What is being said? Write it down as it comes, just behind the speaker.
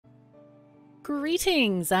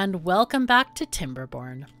Greetings and welcome back to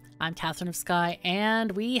Timberborn. I'm KatherineOfSky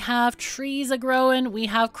and we have trees a-growing, we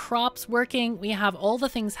have crops working, we have all the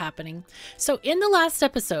things happening. So in the last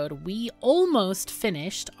episode, we almost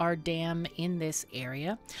finished our dam in this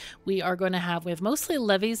area. We have mostly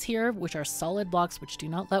levees here, which are solid blocks which do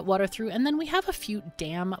not let water through. And then we have a few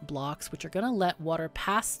dam blocks which are going to let water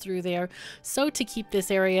pass through there. So to keep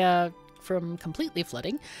this area from completely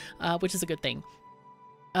flooding, which is a good thing.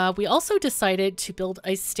 We also decided to build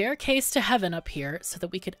a staircase to heaven up here so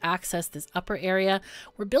that we could access this upper area.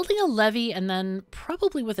 We're building a levee and then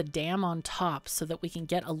probably with a dam on top so that we can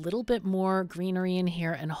get a little bit more greenery in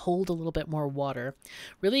here and hold a little bit more water.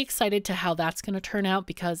 Really excited to how that's going to turn out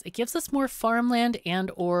because it gives us more farmland and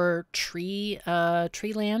or tree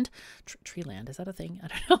land. Tree land, is that a thing? I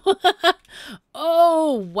don't know.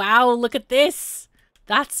 Oh, wow, look at this.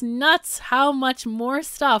 That's nuts how much more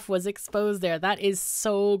stuff was exposed there. That is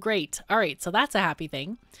so great. All right, so that's a happy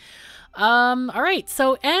thing. All right,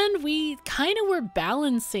 so and we kind of were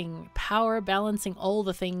balancing all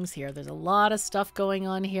the things here. There's a lot of stuff going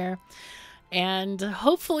on here. And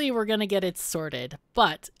hopefully we're going to get it sorted.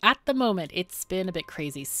 But at the moment, it's been a bit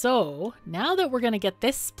crazy. So now that we're going to get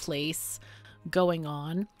this place going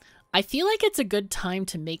on, I feel like it's a good time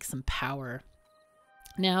to make some power.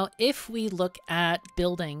 Now, if we look at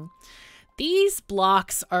building, these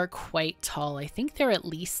blocks are quite tall. I think they're at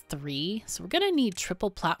least 3. So we're going to need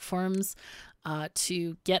triple platforms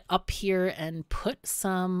to get up here and put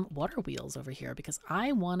some water wheels over here because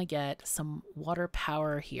I want to get some water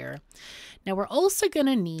power here. Now, we're also going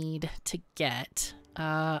to need to get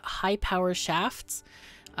high power shafts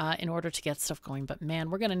in order to get stuff going. But man,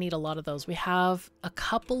 we're going to need a lot of those. We have a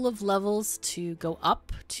couple of levels to go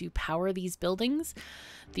up to power these buildings.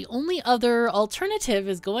 The only other alternative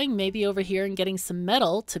is going maybe over here and getting some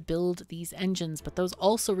metal to build these engines, but those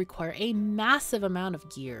also require a massive amount of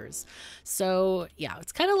gears. So yeah,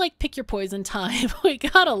 it's kind of like pick your poison time. We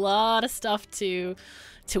got a lot of stuff to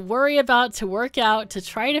worry about, to work out, to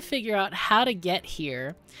try to figure out how to get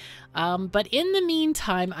here. But in the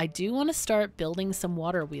meantime, I do want to start building some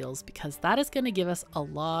water wheels because that is going to give us a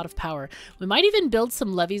lot of power. We might even build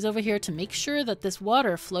some levees over here to make sure that this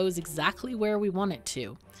water flows exactly where we want it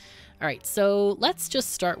to. All right, so let's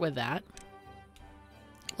just start with that.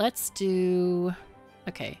 Let's do,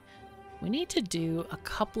 okay, we need to do a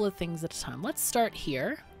couple of things at a time. Let's start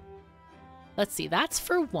here. Let's see, that's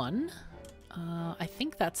for 1. I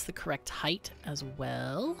think that's the correct height as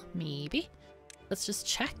well, maybe. Let's just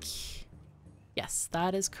check. Yes,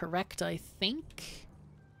 that is correct, I think.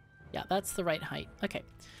 Yeah, that's the right height. Okay,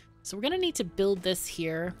 so we're going to need to build this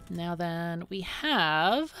here. Now then, we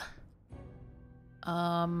have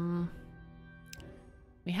an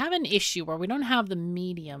issue where we don't have the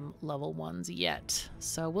medium level ones yet.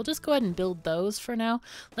 So we'll just go ahead and build those for now.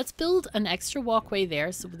 Let's build an extra walkway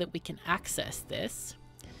there so that we can access this.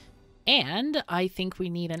 And I think we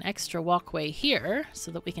need an extra walkway here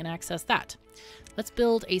so that we can access that. Let's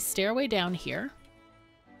build a stairway down here.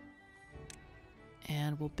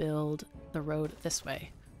 And we'll build the road this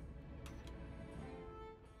way.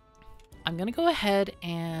 I'm going to go ahead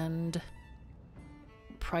and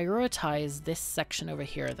prioritize this section over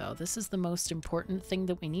here, though. This is the most important thing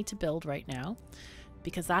that we need to build right now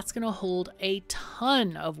because that's going to hold a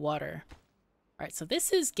ton of water. All right, so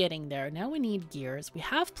this is getting there. Now we need gears. We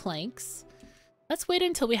have planks. Let's wait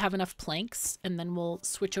until we have enough planks and then we'll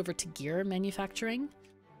switch over to gear manufacturing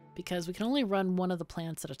because we can only run one of the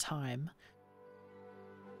plants at a time.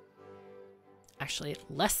 Actually,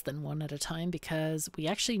 less than one at a time because we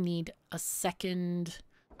actually need a second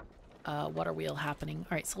water wheel happening.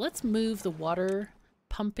 All right, so let's move the water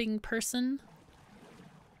pumping person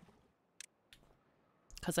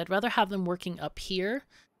because I'd rather have them working up here.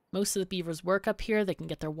 Most of the beavers work up here. They can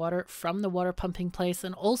get their water from the water pumping place.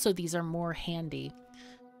 And also these are more handy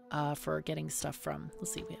for getting stuff from.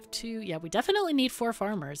 Let's see, we have 2. Yeah, we definitely need 4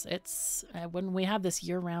 farmers. It's when we have this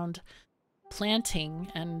year-round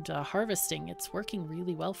planting and harvesting, it's working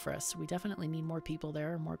really well for us. So we definitely need more people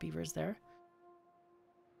there, more beavers there.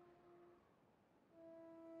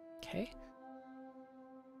 Okay.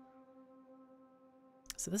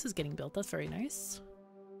 So this is getting built. That's very nice.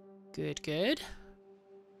 Good, good.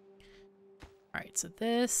 All right, so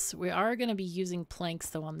this, we are going to be using planks,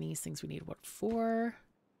 though, on these things. We need, what, 4?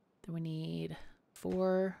 Then we need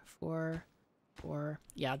 4, 4, 4.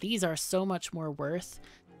 Yeah, these are so much more worth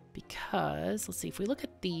because, let's see, if we look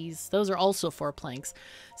at these, those are also 4 planks.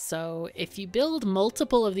 So if you build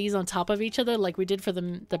multiple of these on top of each other, like we did for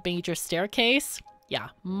the major staircase,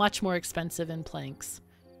 yeah, much more expensive in planks.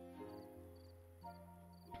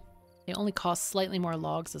 They only cost slightly more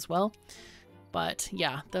logs as well. But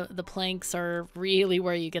yeah, the planks are really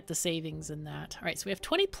where you get the savings in that. All right, so we have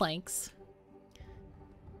 20 planks.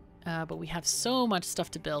 But we have so much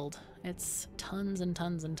stuff to build. It's tons and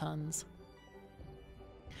tons and tons.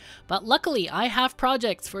 But luckily, I have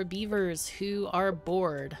projects for beavers who are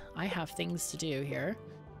bored. I have things to do here.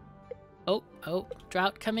 Oh,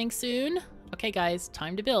 drought coming soon. Okay, guys,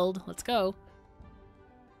 time to build. Let's go.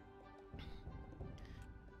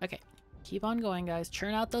 Okay, keep on going, guys.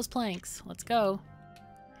 Churn out those planks. Let's go.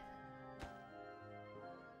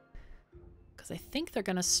 Because I think they're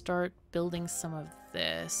going to start building some of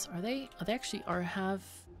this. Are they actually have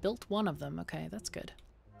built one of them. Okay, that's good.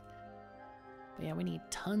 But yeah, we need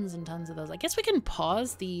tons and tons of those. I guess we can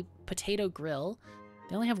pause the potato grill.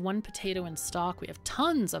 They only have one potato in stock. We have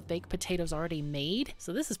tons of baked potatoes already made.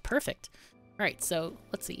 So this is perfect. All right, so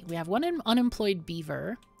let's see. We have one unemployed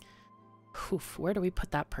beaver. Oof, where do we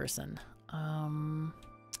put that person?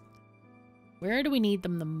 Where do we need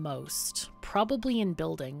them the most? Probably in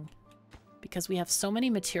building. Because we have so many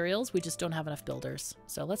materials, we just don't have enough builders.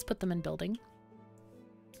 So let's put them in building.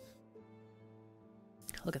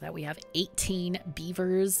 Look at that. We have 18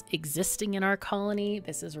 beavers existing in our colony.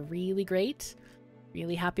 This is really great.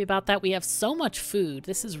 Really happy about that. We have so much food.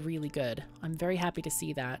 This is really good. I'm very happy to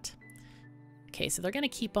see that. Okay, so they're going to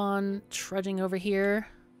keep on trudging over here.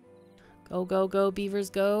 Go, go, go, beavers,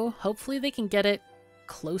 go. Hopefully they can get it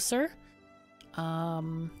closer.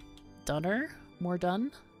 Dunner? More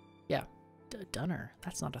done? Yeah. Dunner.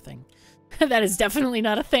 That's not a thing. That is definitely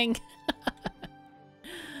not a thing.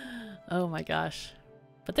 Oh my gosh.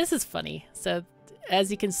 But this is funny. So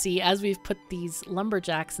as you can see, as we've put these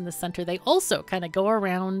lumberjacks in the center, they also kind of go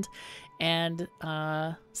around and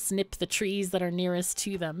snip the trees that are nearest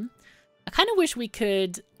to them. I kind of wish we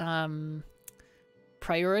could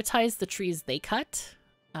prioritize the trees they cut.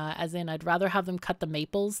 As in, I'd rather have them cut the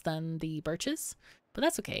maples than the birches. But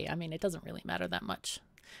that's okay. I mean, it doesn't really matter that much.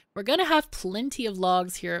 We're going to have plenty of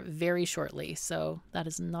logs here very shortly, so that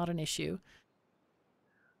is not an issue.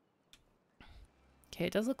 Okay,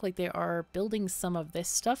 it does look like they are building some of this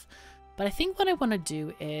stuff, but I think what I want to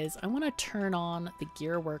do is I want to turn on the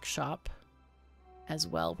gear workshop as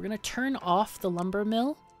well. We're going to turn off the lumber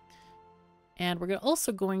mill, and we're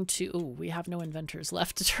also going to... Oh, we have no inventors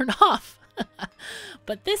left to turn off.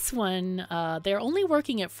 But this one, they're only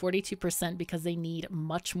working at 42% because they need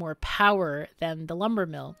much more power than the lumber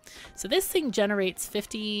mill. So this thing generates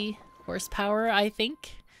 50 horsepower, I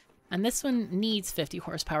think. And this one needs 50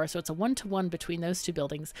 horsepower, so it's a 1-to-1 between those two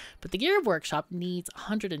buildings. But the gear workshop needs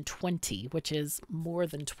 120, which is more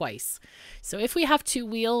than twice. So if we have two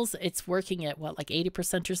wheels, it's working at, what, like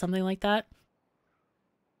 80% or something like that?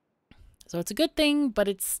 So it's a good thing, but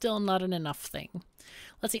it's still not an enough thing.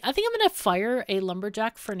 Let's see, I think I'm going to fire a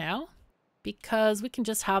lumberjack for now, because we can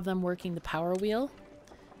just have them working the power wheel.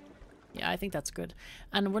 Yeah, I think that's good.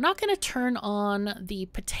 And we're not going to turn on the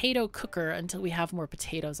potato cooker until we have more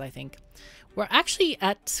potatoes, I think. We're actually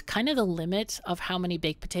at kind of the limit of how many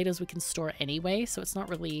baked potatoes we can store anyway, so it's not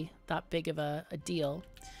really that big of a deal.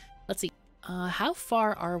 Let's see. How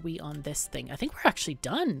far are we on this thing? I think we're actually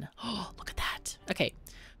done. Oh, look at that. Okay,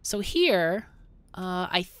 so here,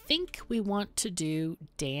 I think we want to do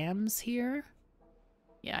dams here.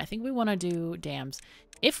 Yeah, I think we want to do dams.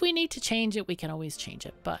 If we need to change it, we can always change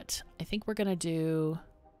it. But I think we're going to do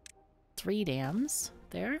 3 dams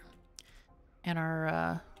there. And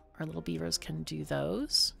our little beavers can do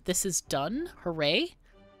those. This is done. Hooray.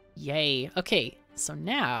 Yay. Okay, so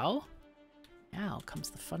now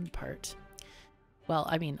comes the fun part. Well,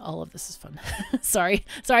 I mean, all of this is fun. Sorry,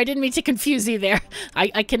 I didn't mean to confuse you there.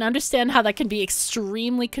 I can understand how that can be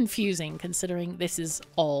extremely confusing considering this is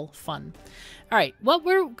all fun. All right, what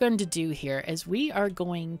we're going to do here is we are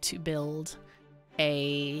going to build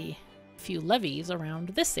a few levees around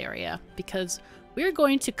this area because we're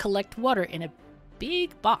going to collect water in a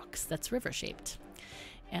big box that's river-shaped.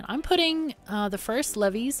 And I'm putting the first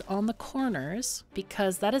levees on the corners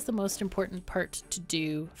because that is the most important part to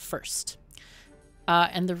do first.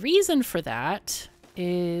 And the reason for that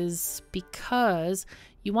is because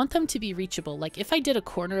you want them to be reachable. Like if I did a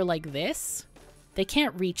corner like this, they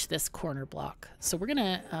can't reach this corner block. So we're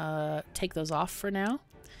gonna take those off for now.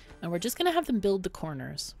 And we're just gonna have them build the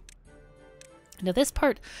corners. Now this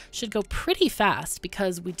part should go pretty fast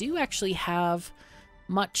because we do actually have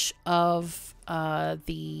much of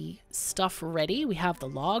the stuff ready. We have the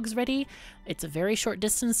logs ready. It's a very short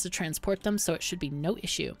distance to transport them, so it should be no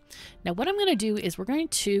issue. Now what I'm going to do is we're going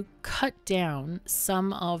to cut down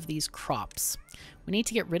some of these crops. We need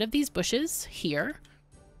to get rid of these bushes here.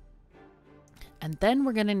 And then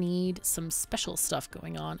we're going to need some special stuff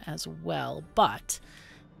going on as well. But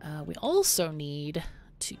We also need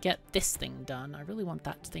to get this thing done. I really want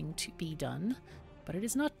that thing to be done, but it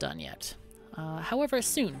is not done yet. However,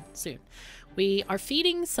 soon. We are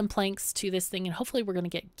feeding some planks to this thing, and hopefully we're going to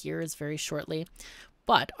get gears very shortly.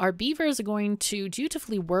 But our beavers are going to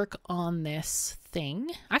dutifully work on this thing.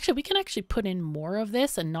 Actually, we can actually put in more of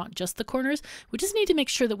this and not just the corners. We just need to make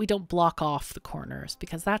sure that we don't block off the corners,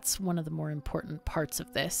 because that's one of the more important parts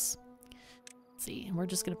of this. Let's see, and we're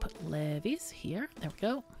just going to put levees here. There we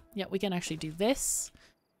go. Yeah, we can actually do this.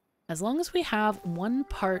 As long as we have one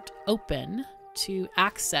part open to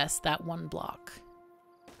access that one block.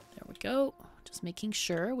 There we go. Just making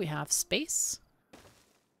sure we have space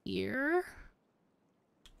here.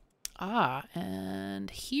 Ah, and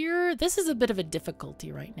here, this is a bit of a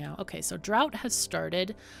difficulty right now. Okay, so drought has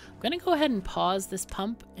started. I'm going to go ahead and pause this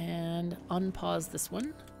pump and unpause this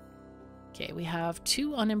one. Okay, we have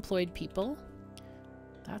 2 unemployed people.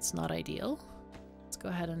 That's not ideal. Let's go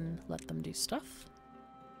ahead and let them do stuff.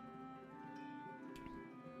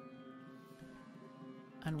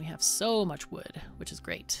 And we have so much wood, which is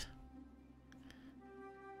great.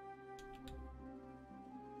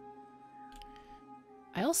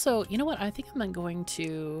 I also, you know what? I think I'm going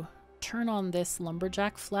to turn on this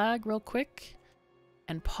lumberjack flag real quick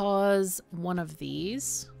and pause one of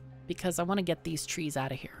these because I want to get these trees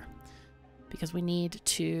out of here. Because we need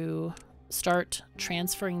to start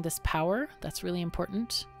transferring this power. That's really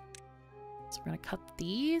important. So we're going to cut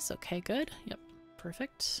these. Okay, good. Yep,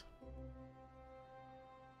 perfect.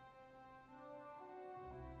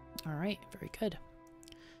 All right, very good.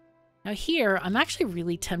 Now here, I'm actually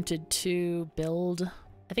really tempted to build,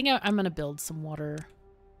 I think I'm going to build some water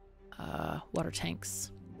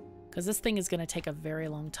tanks, because this thing is going to take a very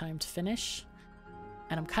long time to finish.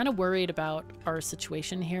 And I'm kind of worried about our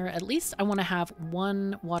situation here. At least I want to have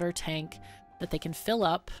one water tank that they can fill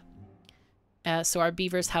up so our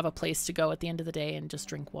beavers have a place to go at the end of the day and just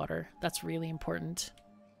drink water. That's really important.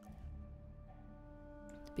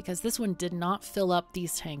 Because this one did not fill up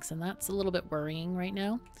these tanks, and that's a little bit worrying right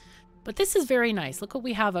now. But this is very nice. Look what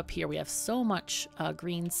we have up here. We have so much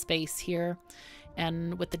green space here.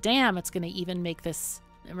 And with the dam, it's going to even make this,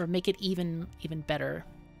 or make it even better.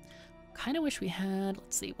 Kind of wish we had,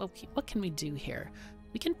 let's see, what can we do here?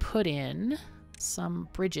 We can put in some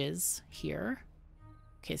bridges here.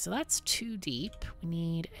 Okay, so that's 2 deep. We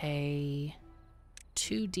need a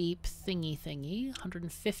 2 deep thingy.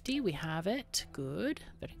 150, we have it. Good,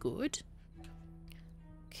 very good.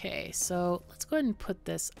 Okay, so let's go ahead and put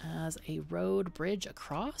this as a road bridge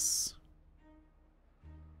across.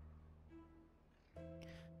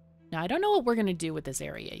 Now, I don't know what we're going to do with this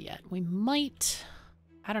area yet. We might,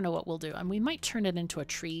 I don't know what we'll do. We might turn it into a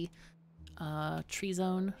tree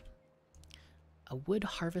zone. A wood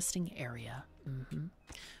harvesting area. All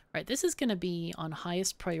right, this is going to be on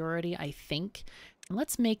highest priority, I think. And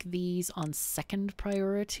let's make these on 2nd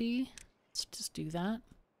priority. Let's just do that.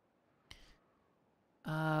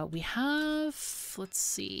 We have, let's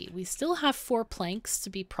see, we still have 4 planks to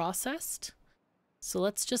be processed. So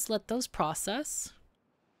let's just let those process.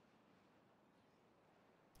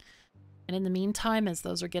 And in the meantime, as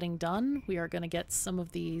those are getting done, we are going to get some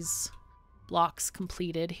of these blocks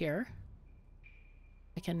completed here.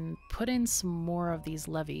 I can put in some more of these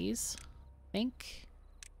levees, I think.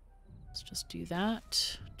 Let's just do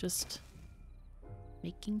that. Just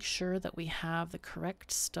making sure that we have the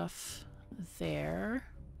correct stuff there.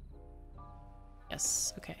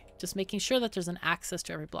 Yes, okay. Just making sure that there's an access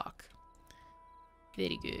to every block.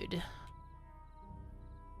 Very good.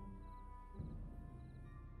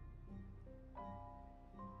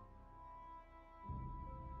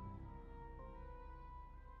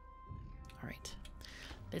 All right.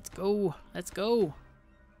 Let's go. Let's go.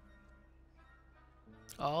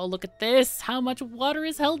 Oh, look at this. How much water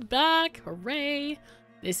is held back. Hooray.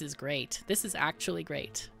 This is great. This is actually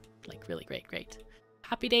great. Like, really great.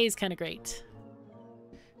 Happy days kind of great.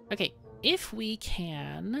 Okay, if we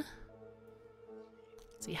can...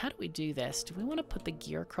 Let's see, how do we do this? Do we want to put the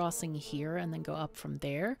gear crossing here and then go up from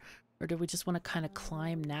there? Or do we just want to kind of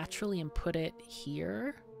climb naturally and put it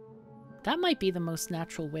here? That might be the most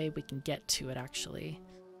natural way we can get to it, actually.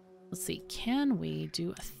 Let's see, can we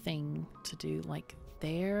do a thing to do like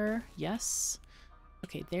there? Yes.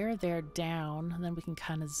 Okay, there, down, and then we can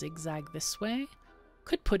kind of zigzag this way.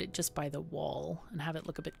 Could put it just by the wall and have it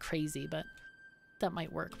look a bit crazy, but that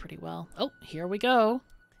might work pretty well. Oh, here we go.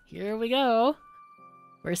 Here we go.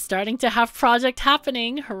 We're starting to have project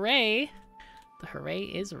happening. Hooray. The hooray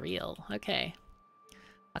is real. Okay.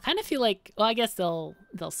 I kind of feel like, well, I guess they'll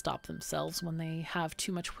stop themselves when they have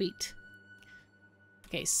too much wheat.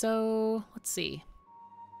 Okay, so let's see.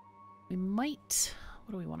 We might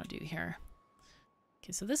what do we want to do here?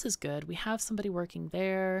 Okay, so this is good. We have somebody working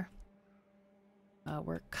there.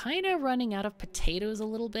 We're kind of running out of potatoes a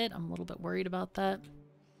little bit. I'm a little bit worried about that.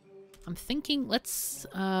 I'm thinking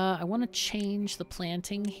I want to change the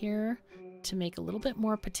planting here to make a little bit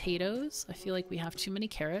more potatoes. I feel like we have too many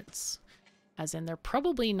carrots. As in, they're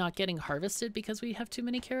probably not getting harvested because we have too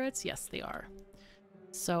many carrots. Yes, they are.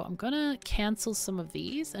 So I'm going to cancel some of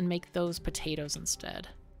these and make those potatoes instead.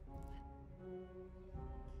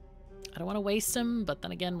 I don't want to waste them, but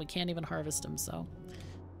then again, we can't even harvest them, so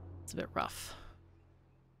it's a bit rough.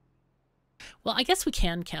 Well, I guess we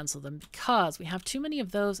can cancel them because we have too many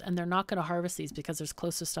of those and they're not going to harvest these because there's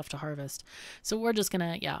closer stuff to harvest. So we're just going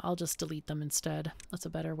to, yeah, I'll just delete them instead. That's a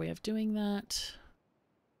better way of doing that.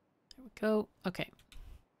 There we go. Okay.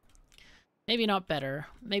 Maybe not better.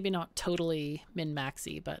 Maybe not totally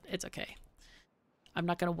min-maxy, but it's okay. I'm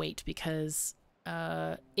not going to wait because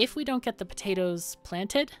if we don't get the potatoes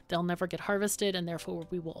planted, they'll never get harvested and therefore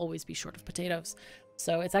we will always be short of potatoes.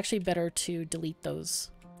 So it's actually better to delete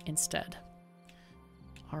those instead.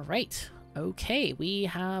 All right. Okay, we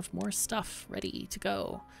have more stuff ready to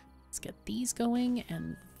go. Let's get these going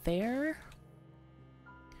and there.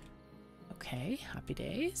 Okay, happy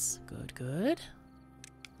days. Good, good.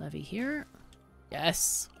 Levy here.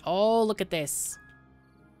 Yes. Oh, look at this.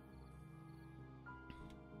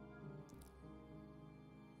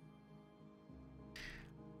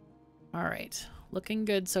 All right, looking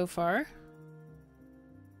good so far.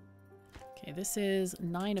 Okay, this is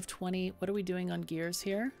 9 of 20. What are we doing on gears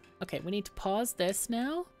here? Okay, we need to pause this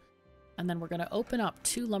now, and then we're going to open up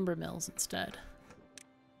 2 lumber mills instead.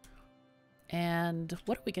 And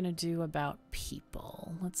what are we going to do about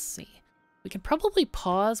people? Let's see. We can probably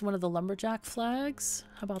pause one of the lumberjack flags.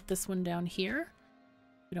 How about this one down here?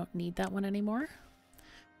 We don't need that one anymore.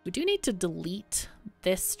 We do need to delete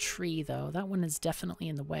this tree, though. That one is definitely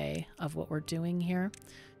in the way of what we're doing here.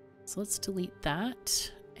 So let's delete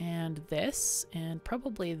that and this, and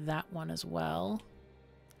probably that one as well.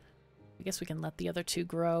 I guess we can let the other 2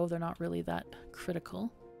 grow. They're not really that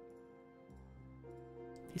critical.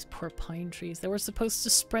 These poor pine trees. They were supposed to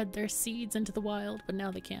spread their seeds into the wild, but now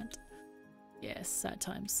they can't. Yes, sad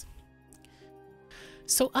times.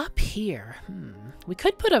 So up here, we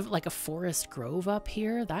could put like a forest grove up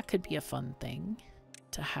here. That could be a fun thing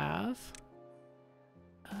to have.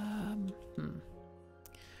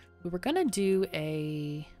 We were gonna do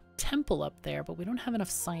a temple up there, but we don't have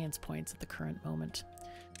enough science points at the current moment.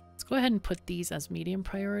 Let's go ahead and put these as medium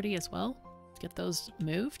priority as well. Get those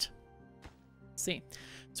moved. Let's see.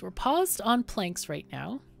 So we're paused on planks right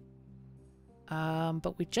now.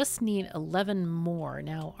 But we just need 11 more.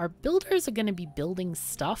 Now, our builders are going to be building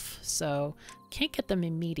stuff, so can't get them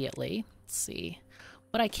immediately. Let's see.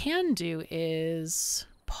 What I can do is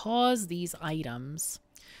pause these items.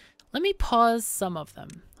 Let me pause some of them.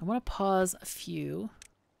 I want to pause a few.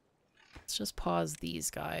 Let's just pause these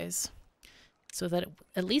guys so that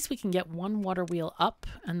at least we can get 1 water wheel up,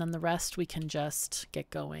 and then the rest we can just get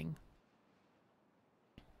going.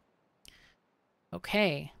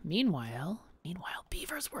 Okay, meanwhile,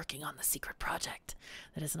 Beaver's working on the secret project.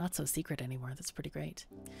 That is not so secret anymore. That's pretty great.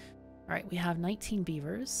 All right, we have 19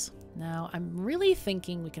 beavers. Now, I'm really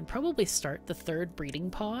thinking we can probably start the 3rd breeding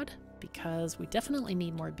pod because we definitely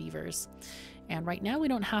need more beavers. And right now we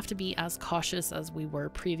don't have to be as cautious as we were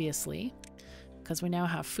previously because we now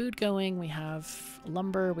have food going, we have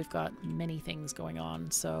lumber, we've got many things going on.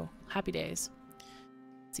 So happy days.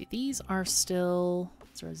 See, these are still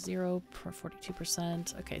 0 for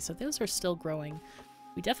 42%. Okay, so those are still growing.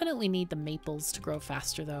 We definitely need the maples to grow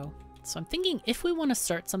faster though. So I'm thinking if we want to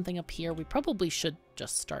start something up here, we probably should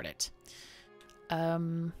just start it.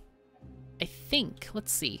 I think,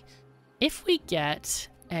 let's see. If we get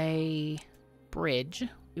a bridge,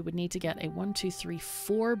 we would need to get a 1, 2, 3,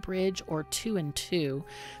 4 bridge or 2 and 2.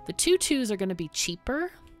 The 2 2s are going to be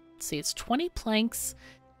cheaper. Let's see, it's 20 planks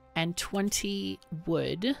and 20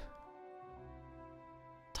 wood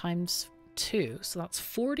times 2. So that's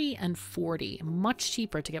 40 and 40. Much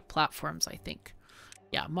cheaper to get platforms, I think.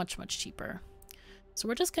 Yeah, much, much cheaper. So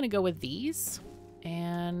we're just going to go with these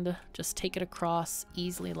and just take it across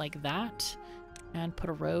easily like that and put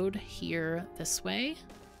a road here this way.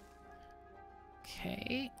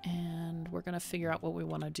 Okay, and we're going to figure out what we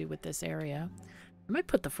want to do with this area. I might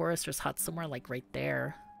put the forester's hut somewhere like right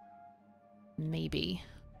there. Maybe.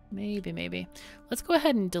 Maybe. Let's go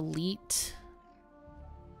ahead and delete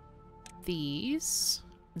these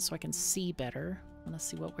and so I can see better. I want to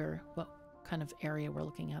see what kind of area we're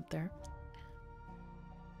looking at there.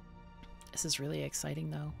 This is really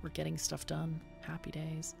exciting though. We're getting stuff done. Happy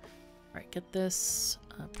days. All right, get this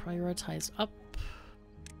prioritized up.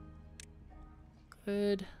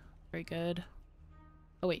 Good. Very good.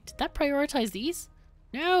 Oh wait, did that prioritize these?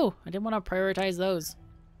 No, I didn't want to prioritize those.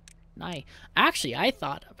 Actually, I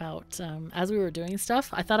thought about, as we were doing stuff,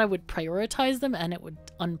 I thought I would prioritize them and it would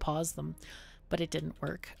unpause them. But it didn't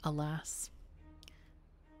work, alas.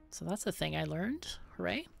 So that's a thing I learned.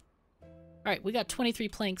 Hooray. Alright, we got 23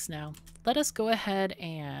 planks now. Let us go ahead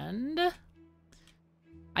and...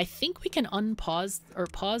 I think we can unpause or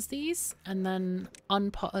pause these and then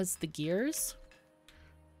unpause the gears.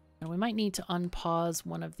 And we might need to unpause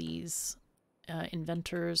one of these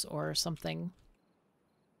inventors or something.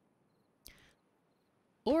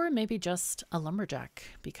 Or maybe just a lumberjack,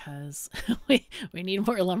 because we need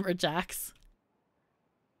more lumberjacks.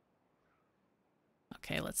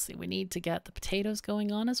 Okay, let's see. We need to get the potatoes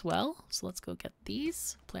going on as well. So let's go get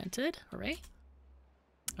these planted. Hooray.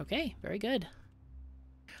 Okay, very good.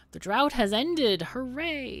 The drought has ended.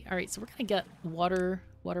 Hooray. All right, so we're going to get water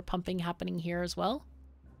pumping happening here as well.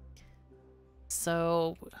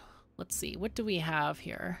 So let's see. What do we have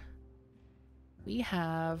here? We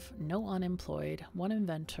have no unemployed, one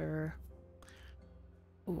inventor.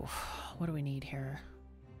 Ooh, what do we need here?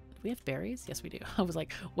 Do we have berries? Yes, we do. I was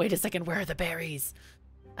like, wait a second, where are the berries?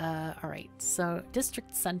 All right, so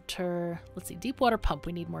district center. Let's see, deep water pump.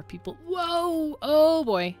 We need more people. Whoa! Oh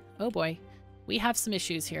boy. Oh boy. We have some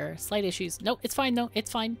issues here. Slight issues. No, it's fine though.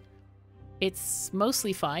 It's fine. It's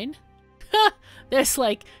mostly fine. There's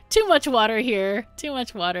like too much water here. Too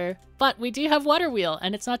much water. But we do have water wheel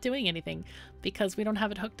and it's not doing anything because we don't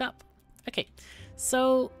have it hooked up. Okay,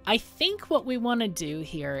 so I think what we want to do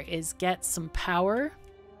here is get some power.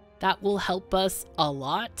 That will help us a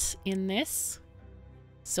lot in this.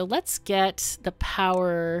 So let's get the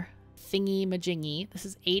power thingy majingy. This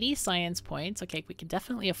is 80 science points. Okay, we can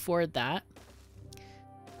definitely afford that.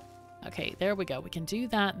 Okay, there we go. We can do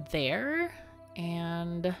that there.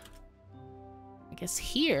 And I guess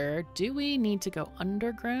here, do we need to go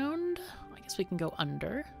underground? I guess we can go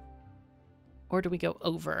under. Or do we go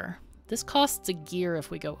over? This costs a gear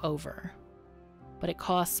if we go over. But it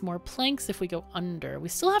costs more planks if we go under. We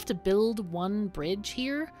still have to build one bridge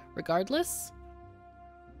here, regardless.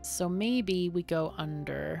 So maybe we go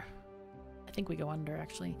under. I think we go under,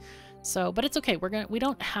 actually. So, but it's okay. We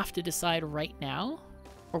don't have to decide right now.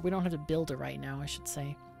 Or we don't have to build it right now, I should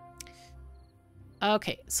say.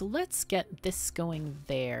 Okay, so let's get this going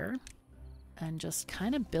there. And just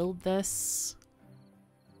kind of build this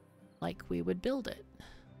like we would build it.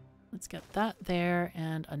 Let's get that there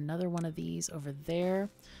and another one of these over there.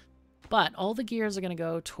 But all the gears are going to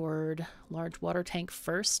go toward large water tank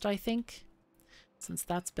first, I think. Since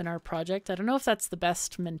that's been our project. I don't know if that's the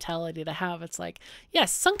best mentality to have. It's like,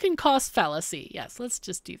 yes, sunken cost fallacy. Yes, let's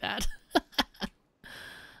just do that.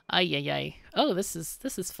 Ay, ay, ay. Oh, this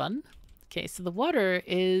is fun. Okay, so the water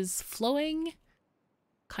is flowing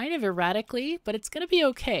kind of erratically, but it's going to be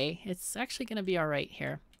okay. It's actually going to be all right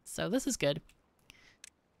here. So this is good.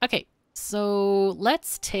 Okay, so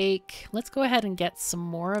let's go ahead and get some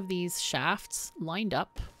more of these shafts lined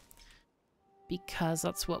up because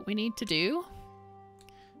that's what we need to do.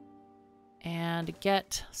 And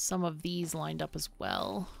get some of these lined up as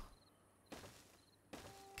well.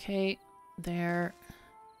 Okay, there.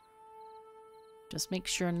 Just make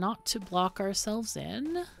sure not to block ourselves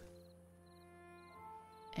in.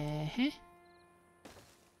 Okay,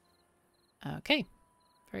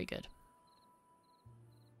 very good.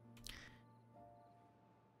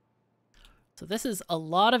 So this is a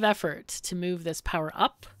lot of effort to move this power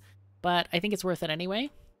up, but I think it's worth it anyway.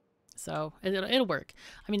 So it'll work.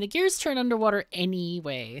 I mean, the gears turn underwater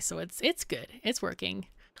anyway, so it's good. It's working.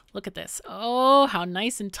 Look at this. Oh, how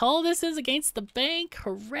nice and tall this is against the bank.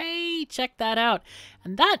 Hooray! Check that out.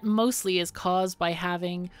 And that mostly is caused by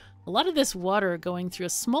having a lot of this water going through a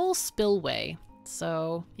small spillway.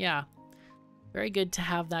 So yeah, very good to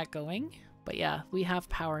have that going. But yeah, we have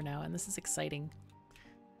power now and this is exciting.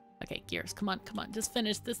 Okay, gears, come on, just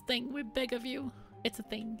finish this thing. We beg of you. It's a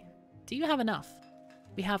thing. Do you have enough?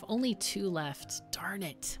 We have only 2 left. Darn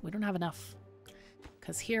it. We don't have enough.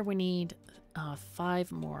 Because here we need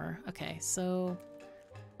 5 more. Okay, so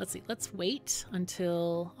let's see. Let's wait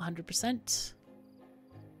until 100%.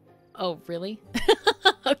 Oh, really?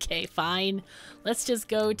 Okay, fine. Let's just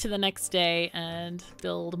go to the next day and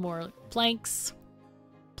build more planks.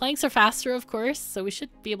 Planks are faster, of course, so we should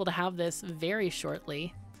be able to have this very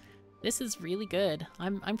shortly. This is really good.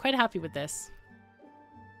 I'm quite happy with this.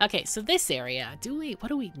 Okay, so this area, what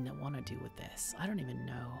do we want to do with this? I don't even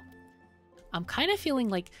know. I'm kind of feeling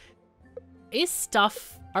like,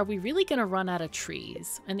 are we really going to run out of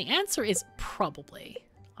trees? And the answer is probably,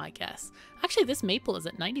 I guess. Actually, this maple is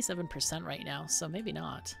at 97% right now, so maybe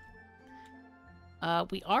not.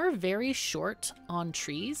 We are very short on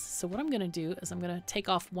trees. So what I'm going to do is I'm going to take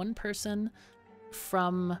off one person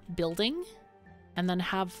from building and then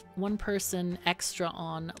have one person extra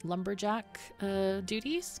on lumberjack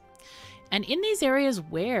duties. And in these areas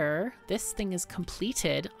where this thing is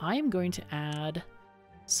completed, I am going to add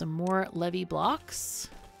some more levee blocks.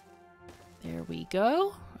 There we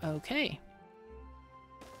go. Okay.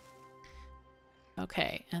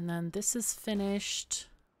 Okay, and then this is finished.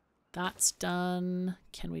 That's done.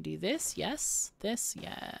 Can we do this? Yes. This?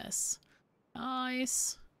 Yes.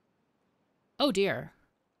 Nice. Oh dear.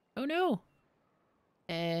 Oh no.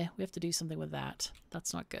 We have to do something with that.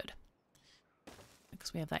 That's not good.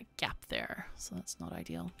 Because we have that gap there, so that's not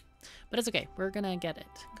ideal. But it's okay. We're gonna get it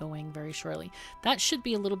going very shortly. That should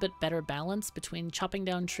be a little bit better balance between chopping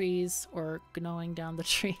down trees or gnawing down the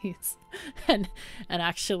trees and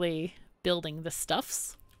actually building the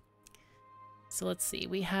stuffs. So let's see.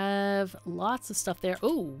 We have lots of stuff there.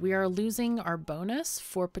 Oh, we are losing our bonus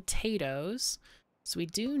for potatoes. So we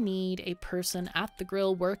do need a person at the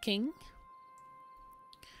grill working.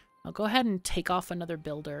 I'll go ahead and take off another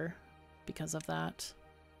builder because of that.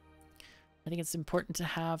 I think it's important to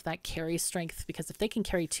have that carry strength because if they can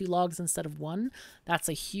carry 2 logs instead of 1, that's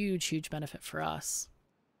a huge, huge benefit for us.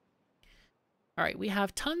 All right, we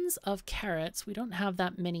have tons of carrots. We don't have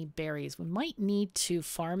that many berries. We might need to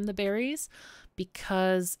farm the berries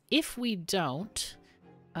because if we don't,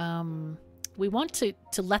 we want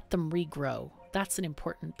to let them regrow. That's an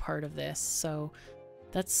important part of this. So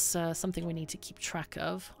that's something we need to keep track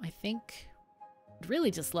of, I think. I'd really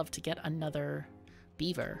just love to get another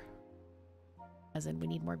beaver. As in, we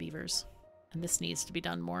need more beavers. And this needs to be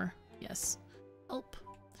done more. Yes. Help.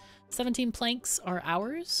 17 planks are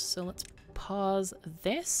ours. So let's pause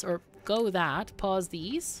this, or go that. Pause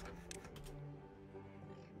these.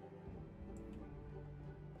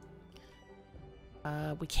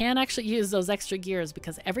 We can actually use those extra gears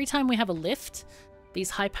because every time we have a lift, these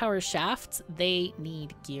high power shafts, they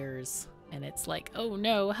need gears. And it's like, oh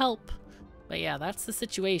no, help. But yeah, that's the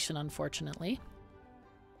situation, unfortunately.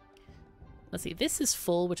 Let's see, this is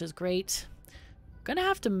full, which is great. Gonna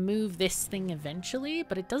have to move this thing eventually,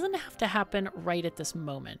 but it doesn't have to happen right at this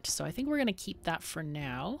moment. So I think we're gonna keep that for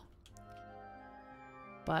now.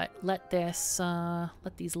 But let these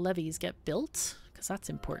levees get built, because that's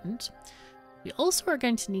important. We also are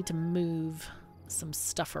going to need to move some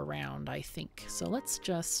stuff around, I think. So let's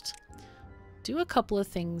just do a couple of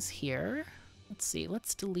things here. Let's see,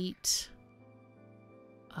 let's delete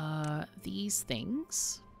these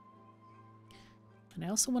things. And I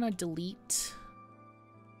also want to delete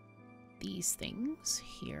these things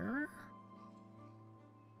here.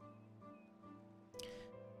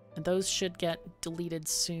 And those should get deleted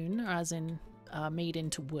soon, as in made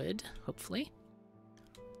into wood, hopefully.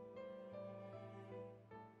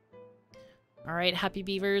 All right, happy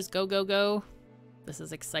beavers, go, go, go. This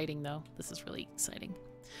is exciting, though. This is really exciting.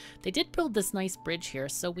 They did build this nice bridge here,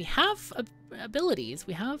 so we have abilities.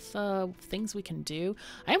 We have things we can do.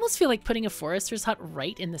 I almost feel like putting a forester's hut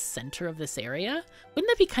right in the center of this area.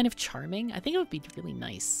 Wouldn't that be kind of charming? I think it would be really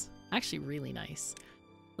nice. Actually, really nice.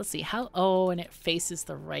 Let's see how... Oh, and it faces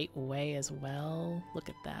the right way as well. Look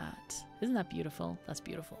at that. Isn't that beautiful? That's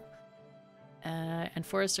beautiful. And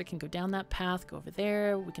forester can go down that path, go over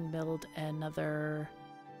there. We can build another,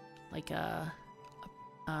 like a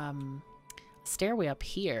stairway up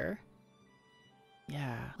here.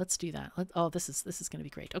 Yeah, let's do that. Oh, this is going to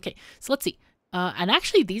be great. Okay, so let's see. And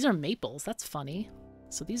actually, these are maples. That's funny.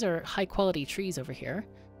 So these are high quality trees over here.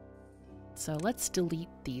 So let's delete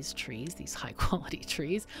these trees, these high quality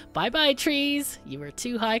trees. Bye-bye, trees. You were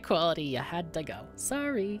too high quality. You had to go.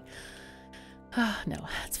 Sorry. No,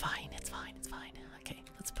 it's fine. It's fine. It's fine. Okay,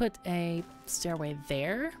 let's put a stairway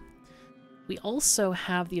there. We also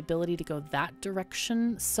have the ability to go that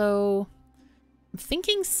direction. So I'm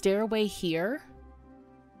thinking stairway here.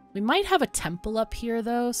 We might have a temple up here,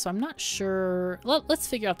 though, so I'm not sure. Let's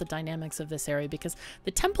figure out the dynamics of this area, because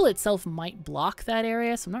the temple itself might block that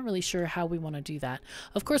area, so I'm not really sure how we want to do that.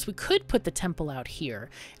 Of course, we could put the temple out here,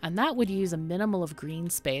 and that would use a minimal of green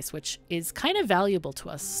space, which is kind of valuable to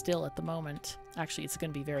us still at the moment. Actually, it's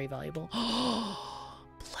going to be very valuable. Oh,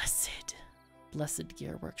 blessed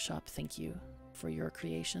gear workshop. Thank you for your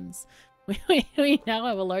creations. We now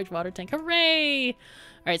have a large water tank. Hooray! All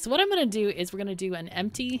right, so what I'm going to do is we're going to do an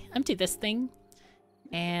empty this thing.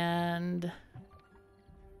 And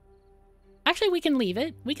actually, we can leave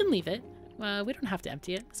it. We can leave it. We don't have to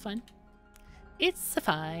empty it. It's fine. It's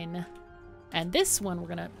fine. And this one, we're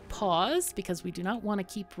going to pause because we do not want to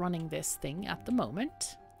keep running this thing at the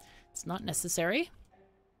moment. It's not necessary.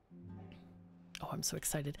 Oh, I'm so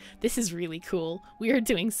excited. This is really cool. We are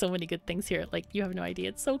doing so many good things here. Like, you have no idea.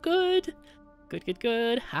 It's so good. Good, good,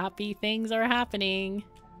 good. Happy things are happening.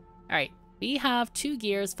 All right. We have 2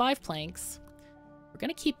 gears, 5 planks. We're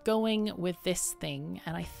going to keep going with this thing.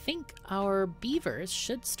 And I think our beavers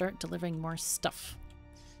should start delivering more stuff.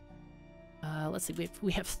 Let's see.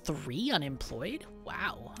 We have 3 unemployed.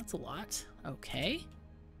 Wow. That's a lot. Okay.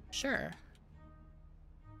 Sure.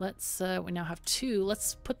 Let's, we now have 2.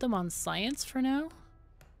 Let's put them on science for now.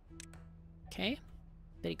 Okay.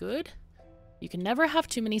 Very good. You can never have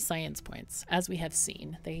too many science points, as we have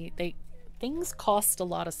seen. Things cost a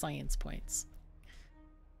lot of science points.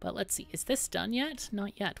 But let's see. Is this done yet?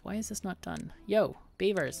 Not yet. Why is this not done? Yo,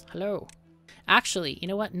 beavers. Hello. Actually, you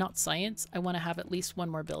know what? Not science. I want to have at least 1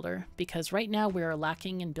 more builder, because right now we're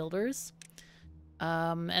lacking in builders.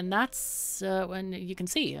 And that's when you can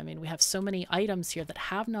see, I mean, we have so many items here that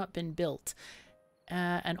have not been built.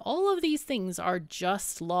 And all of these things are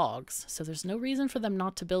just logs. So there's no reason for them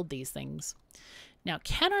not to build these things. Now,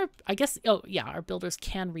 I guess, oh yeah, our builders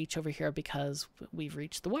can reach over here because we've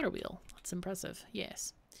reached the water wheel. That's impressive.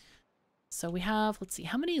 Yes. So we have, let's see,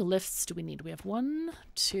 how many lifts do we need? We have 1,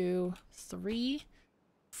 2, 3,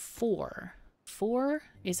 4. 4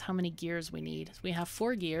 is how many gears we need. So we have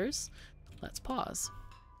 4 gears. Let's pause.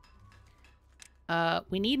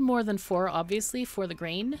 We need more than 4, obviously, for the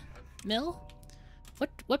grain mill.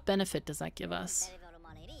 What benefit does that give us?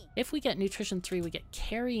 If we get nutrition 3, we get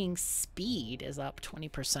carrying speed is up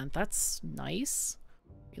 20%. That's nice.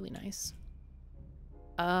 Really nice.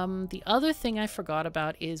 The other thing I forgot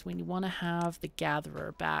about is when you want to have the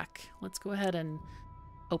gatherer back. Let's go ahead and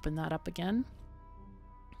open that up again.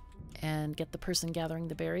 And get the person gathering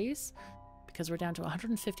the berries. Because we're down to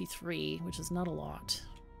 153, which is not a lot.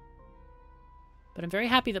 But I'm very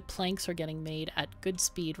happy that planks are getting made at good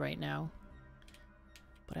speed right now.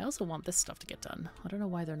 But I also want this stuff to get done. I don't know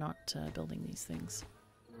why they're not building these things.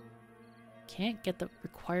 Can't get the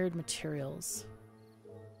required materials.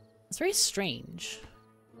 It's very strange.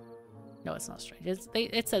 No, it's not strange.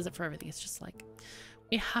 It says it for everything. It's just like,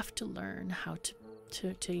 we have to learn how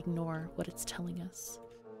to ignore what it's telling us.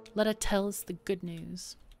 Let it tell us the good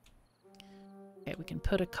news. Okay, we can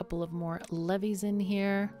put a couple of more levees in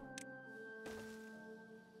here.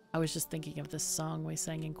 I was just thinking of this song we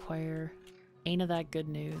sang in choir. Ain't of that good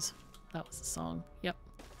news. That was the song. Yep.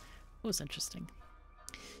 It was interesting.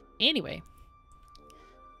 Anyway.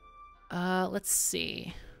 Let's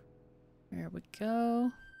see. There we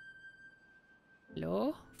go.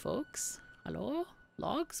 Hello, folks. Hello?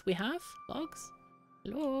 Logs? We have logs?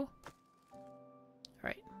 Hello?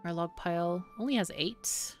 Alright. Our log pile only has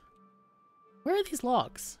 8. Where are these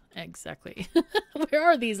logs? Exactly. Where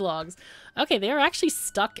are these logs? Okay, they are actually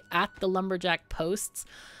stuck at the lumberjack posts.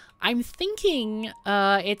 I'm thinking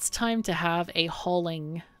it's time to have a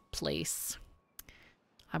hauling place.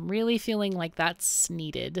 I'm really feeling like that's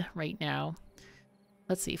needed right now.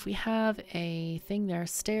 Let's see if we have a thing there.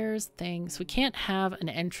 Stairs, things. We can't have an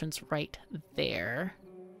entrance right there.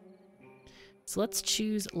 So let's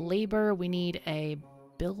choose labor. We need a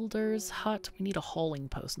builder's hut. We need a hauling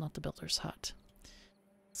post, not the builder's hut.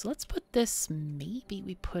 So let's put this, maybe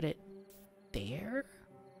we put it there?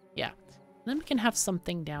 Yeah. Then we can have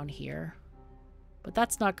something down here. But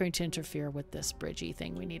that's not going to interfere with this bridgey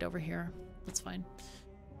thing we need over here. That's fine.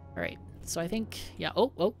 All right. So I think, yeah.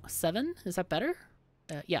 Oh, 7. Is that better?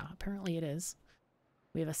 Yeah, apparently it is.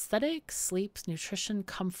 We have aesthetics, sleeps, nutrition,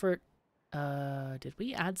 comfort. Did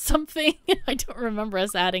we add something? I don't remember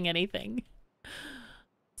us adding anything.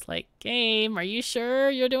 It's like, game, are you sure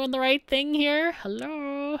you're doing the right thing here?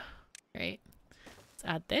 Hello? Right. Let's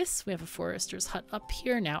add this. We have a forester's hut up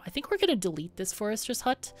here now. I think we're going to delete this forester's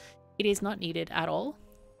hut. It is not needed at all.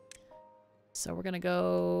 So we're going to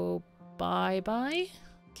go bye-bye.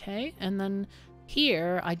 Okay, and then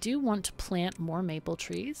here, I do want to plant more maple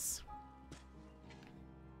trees.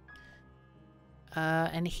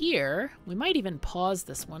 And here, we might even pause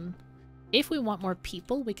this one. If we want more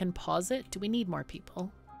people, we can pause it. Do we need more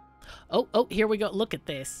people? Oh, here we go. Look at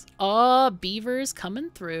this. Oh, beavers coming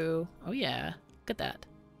through. Oh, yeah. Look at that.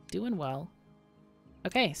 Doing well.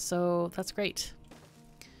 Okay, so that's great.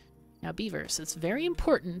 Now, beavers, it's very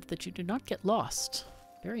important that you do not get lost.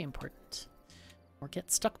 Very important. Or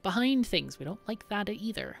get stuck behind things. We don't like that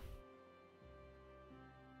either.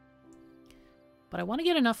 But I want to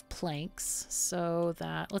get enough planks so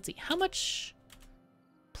that... Let's see. How much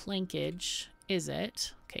plankage is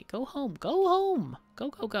it? Okay, go home. Go home. Go,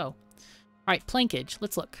 go, go. All right, plankage.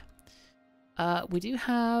 Let's look. We do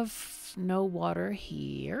have no water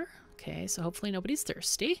here. Okay, so hopefully nobody's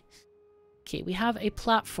thirsty. Okay, we have a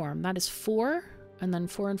platform. That is 4 and then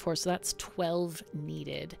 4 and 4. So that's 12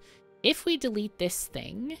 needed. If we delete this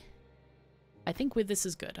thing, I think this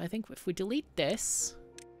is good. I think if we delete this...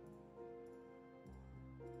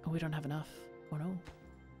 Oh, we don't have enough. Oh no.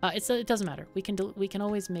 It doesn't matter. We can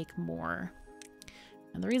always make more.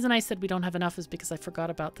 And the reason I said we don't have enough is because I forgot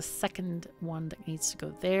about the second one that needs to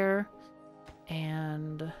go there.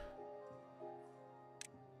 And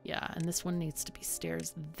yeah, and this one needs to be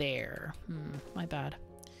stairs there. My bad.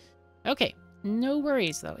 Okay, no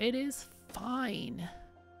worries though. It is fine.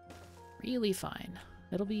 Really fine.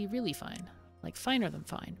 It'll be really fine. Like finer than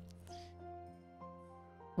fine.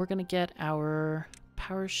 We're gonna get our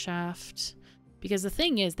power shaft, because the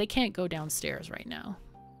thing is they can't go downstairs right now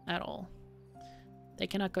at all. They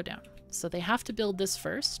cannot go down. So they have to build this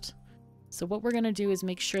first. So what we're gonna do is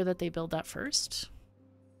make sure that they build that first.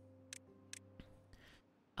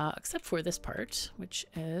 Except for this part, which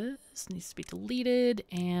needs to be deleted,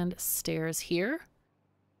 and stairs here.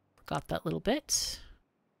 Forgot that little bit.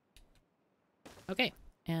 Okay,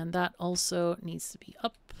 and that also needs to be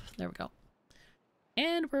up. There we go.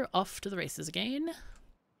 And we're off to the races again.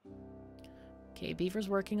 Okay, Beaver's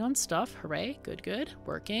working on stuff. Hooray, good, good.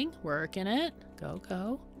 Working it. Go,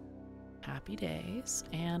 go. Happy days.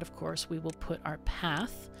 And of course, we will put our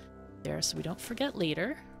path there so we don't forget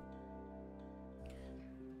later.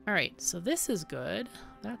 All right, so this is good.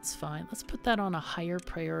 That's fine. Let's put that on a higher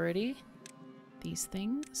priority. These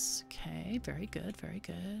things. Okay, very good, very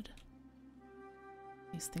good.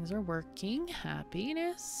 These things are working.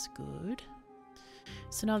 Happiness. Good.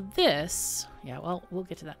 So now this... Yeah, well, we'll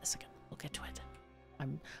get to that in a second. We'll get to it. I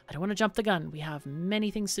don't want to jump the gun. We have many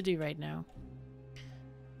things to do right now.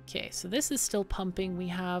 Okay, so this is still pumping. We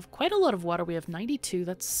have quite a lot of water. We have 92.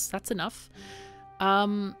 That's enough.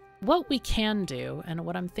 What we can do, and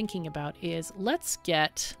what I'm thinking about, is let's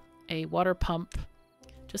get a water pump.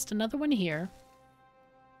 Just another one here.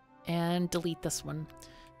 And delete this one.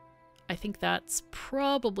 I think that's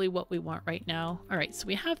probably what we want right now. All right, so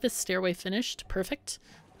we have this stairway finished. Perfect.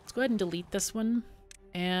 Let's go ahead and delete this one.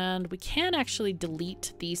 And we can actually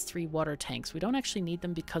delete these 3 water tanks. We don't actually need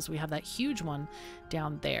them because we have that huge one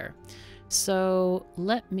down there. So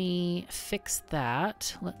let me fix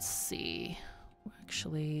that. Let's see.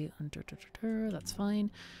 Actually, that's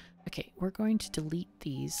fine. Okay, we're going to delete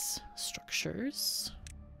these structures.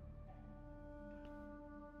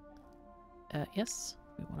 Yes,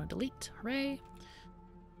 we want to delete. Hooray.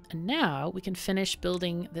 And now we can finish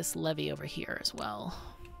building this levee over here as well.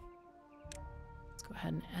 Let's go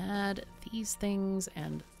ahead and add these things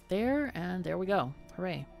and there we go.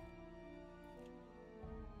 Hooray.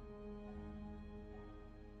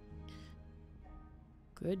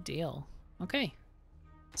 Good deal. Okay.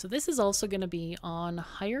 So this is also going to be on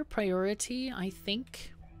higher priority, I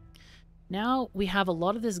think. Now we have a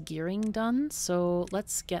lot of this gearing done, so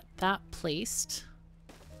let's get that placed.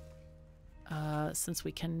 Since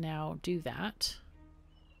we can now do that.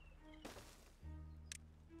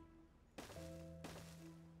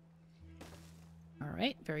 All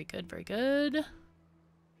right, very good, very good.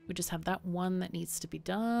 We just have that one that needs to be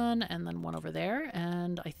done, and then one over there,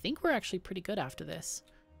 and I think we're actually pretty good after this.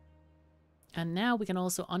 And now we can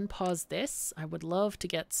also unpause this. I would love to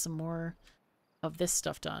get some more of this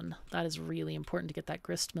stuff done. That is really important to get that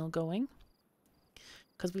grist mill going.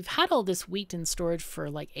 Because we've had all this wheat in storage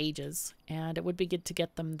for like ages, and it would be good to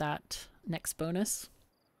get them that next bonus.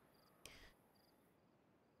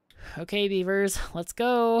 Okay, beavers, let's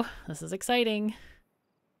go. This is exciting.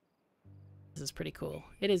 This is pretty cool.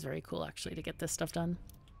 It is very cool, actually, to get this stuff done.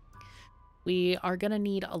 We are going to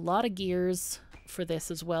need a lot of gears for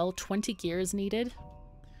this as well. 20 gears needed.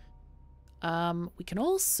 We can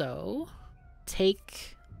also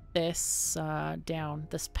take this down,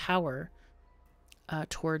 this power,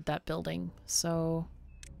 toward that building. So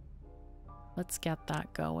let's get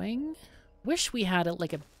that going. Wish we had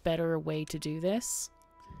like a better way to do this,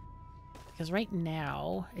 because right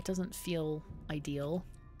now it doesn't feel ideal.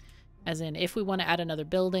 As in, if we want to add another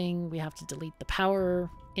building, we have to delete the power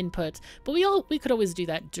input. But we could always do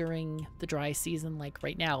that during the dry season. Like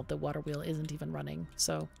right now, the water wheel isn't even running,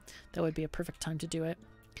 so that would be a perfect time to do it.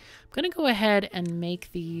 I'm going to go ahead and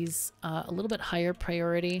make these a little bit higher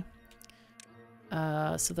priority,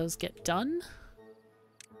 so those get done.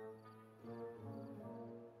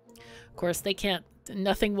 Of course, they can't.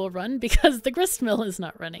 Nothing will run because the grist mill is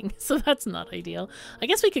not running, so that's not ideal. I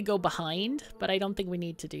guess we could go behind, but I don't think we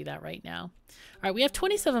need to do that right now. All right, we have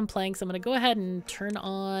 27 planks. I'm going to go ahead and turn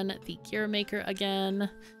on the gear maker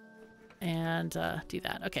again. and do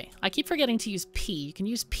that. Okay, I keep forgetting to use P. You can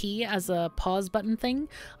use P as a pause button thing.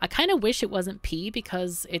 I kind of wish it wasn't P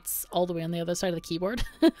because it's all the way on the other side of the keyboard.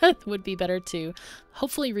 It would be better to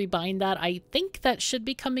hopefully rebind that. I think that should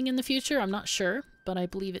be coming in the future. I'm not sure, but I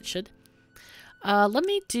believe it should. Let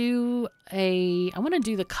me do I want to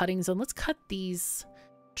do the cuttings, and let's cut these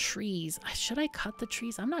trees. Should I cut the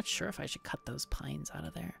trees? I'm not sure if I should cut those pines out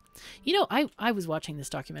of there. You know, I was watching this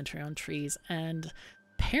documentary on trees, and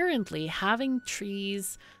apparently having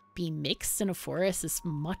trees be mixed in a forest is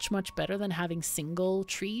much, much better than having single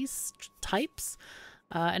trees types.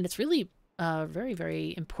 And it's really very,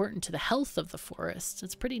 very important to the health of the forest.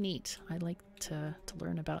 It's pretty neat. I like to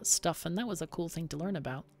learn about stuff, and that was a cool thing to learn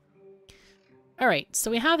about. All right, so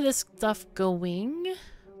we have this stuff going.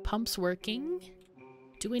 Pumps working.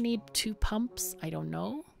 Do we need 2 pumps? I don't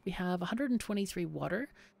know. We have 123 water.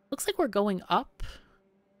 Looks like we're going up.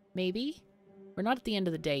 Maybe. We're not at the end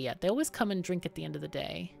of the day yet. They always come and drink at the end of the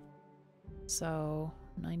day. So,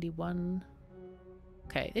 91.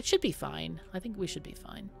 Okay, it should be fine. I think we should be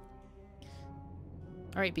fine.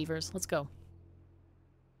 All right, beavers, let's go.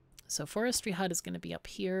 So, forestry hut is going to be up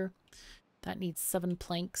here. That needs 7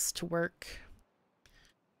 planks to work.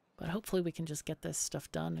 But hopefully we can just get this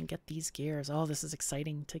stuff done and get these gears. Oh, this is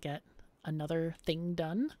exciting to get another thing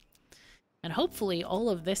done. And hopefully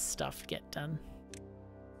all of this stuff get done.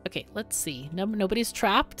 Okay, let's see. Nobody's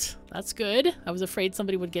trapped. That's good. I was afraid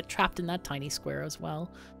somebody would get trapped in that tiny square as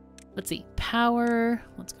well. Let's see. Power.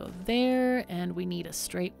 Let's go there. And we need a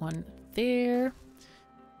straight one there.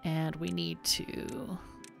 And we need to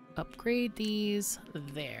upgrade these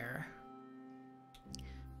there.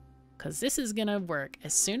 Because this is going to work.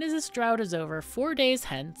 As soon as this drought is over, 4 days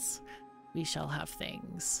hence, we shall have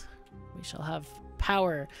things. We shall have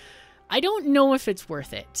power. I don't know if it's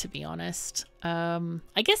worth it, to be honest.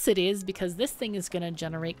 I guess it is, because this thing is going to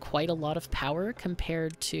generate quite a lot of power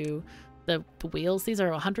compared to the wheels. These are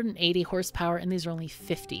 180 horsepower and these are only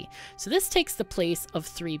 50. So this takes the place of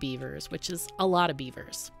 3 beavers, which is a lot of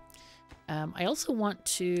beavers. I also want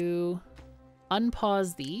to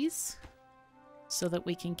unpause these so that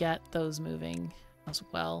we can get those moving as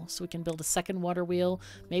well. So we can build a second water wheel,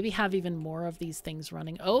 maybe have even more of these things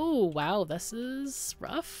running. Oh, wow, this is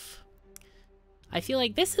rough. I feel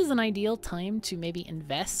like this is an ideal time to maybe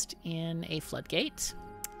invest in a floodgate.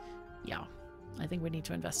 Yeah, I think we need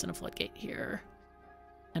to invest in a floodgate here.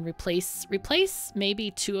 And replace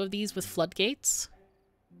maybe 2 of these with floodgates.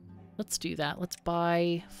 Let's do that. Let's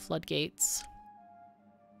buy floodgates.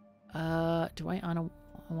 Do I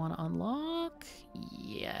want to unlock?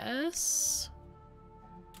 Yes.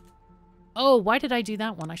 Oh, why did I do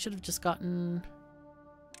that one? I should have just gotten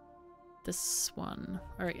this one.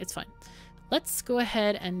 All right, it's fine. Let's go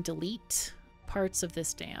ahead and delete parts of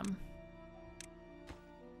this dam.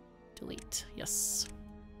 Delete, yes.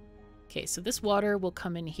 Okay, so this water will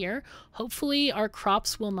come in here. Hopefully our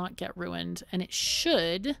crops will not get ruined, and it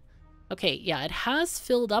should. Okay, yeah, it has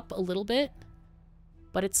filled up a little bit,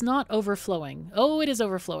 but it's not overflowing. Oh, it is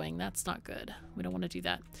overflowing. That's not good. We don't want to do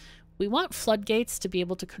that. We want floodgates to be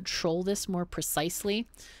able to control this more precisely.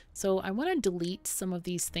 So I want to delete some of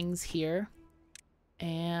these things here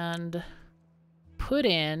and put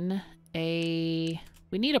in we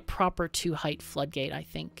need a proper 2-height floodgate, I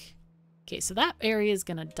think. Okay, so that area is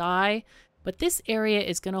going to die, but this area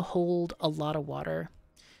is going to hold a lot of water.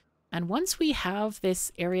 And once we have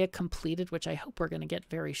this area completed, which I hope we're going to get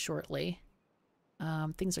very shortly,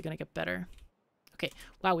 things are going to get better. Okay,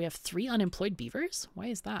 wow, we have 3 unemployed beavers? Why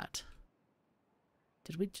is that?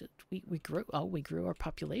 Did we grew, oh, we grew our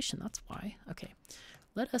population, that's why. Okay,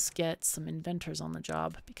 let us get some inventors on the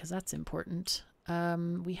job, because that's important.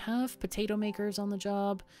 We have potato makers on the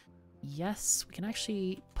job. Yes, we can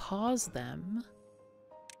actually pause them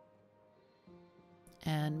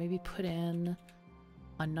and maybe put in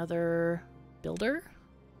another builder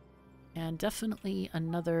and definitely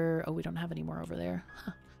another, oh, we don't have any more over there.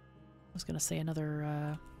 Huh. I was gonna say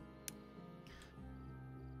another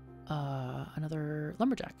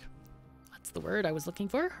lumberjack. That's the word I was looking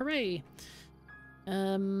for. Hooray.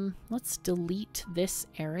 Let's delete this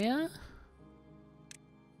area.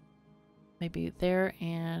 Maybe there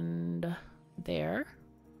and there.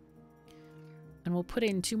 And we'll put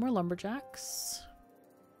in 2 more lumberjacks.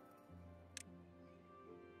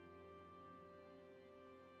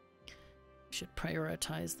 We should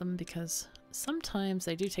prioritize them because sometimes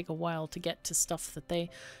they do take a while to get to stuff that they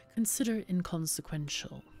consider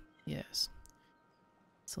inconsequential. Yes.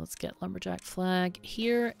 So let's get lumberjack flag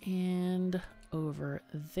here and over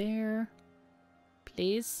there.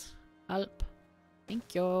 Please. Help.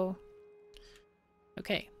 Thank you.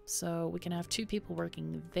 Okay, So we can have 2 people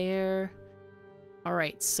working there. All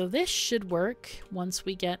right, so this should work once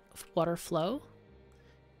we get water flow.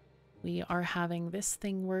 We are having this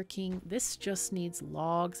thing working. This just needs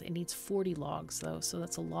logs. It needs 40 logs though, so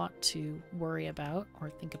that's a lot to worry about or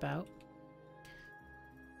think about.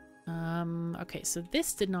 Okay, so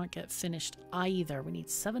this did not get finished either. We need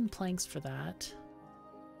 7 planks for that.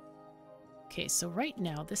 Okay, so right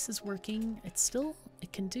now this is working.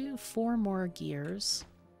 It can do 4 more gears.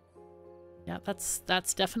 Yeah, that's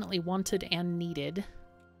definitely wanted and needed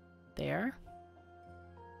there.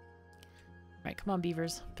 Right, come on,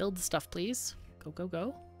 beavers. Build the stuff, please. Go, go,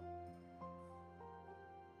 go.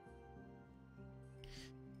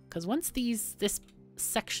 Because once this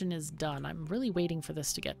section is done, I'm really waiting for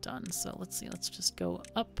this to get done. So let's see. Let's just go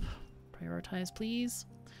up. Prioritize, please.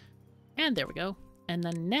 And there we go. And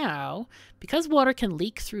then now, because water can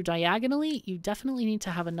leak through diagonally, you definitely need to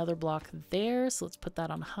have another block there. So let's put that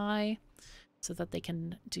on high so that they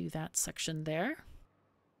can do that section there.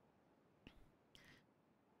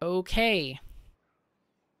 Okay.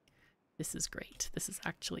 This is great. This is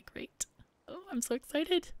actually great. Oh, I'm so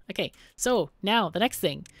excited. Okay, so now the next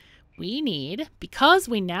thing we need, because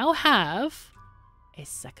we now have a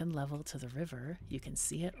second level to the river, you can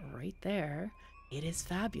see it right there. It is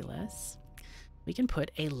fabulous. We can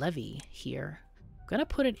put a levee here. I'm gonna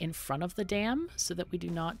put it in front of the dam so that we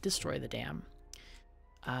do not destroy the dam.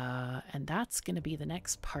 And that's gonna be the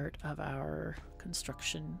next part of our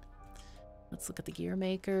construction. Let's look at the gear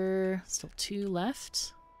maker. Still 2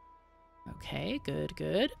 left. Okay, good,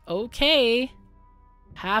 good. Okay.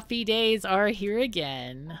 Happy days are here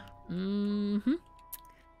again.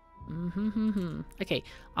 Okay,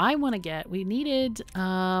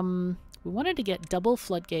 we wanted to get double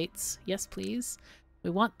floodgates. Yes, please.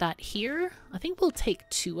 We want that here. I think we'll take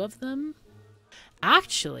 2 of them.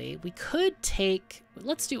 Actually, we could take,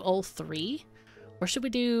 let's do all 3. Or should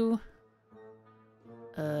we do,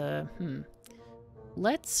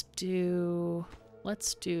 let's do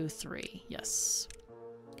 3. Yes.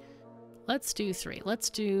 Let's do 3.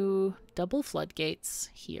 Let's do double floodgates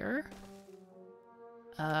here.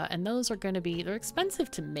 And those are going to be, they're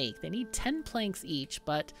expensive to make. They need 10 planks each,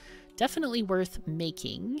 but definitely worth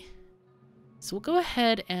making. So we'll go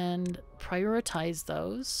ahead and prioritize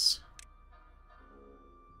those.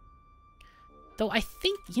 Though I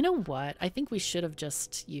think, you know what? I think we should have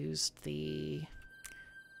just used the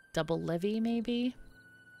double levee maybe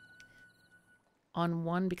on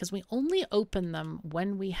one, because we only open them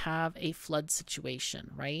when we have a flood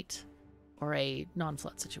situation, right? Or a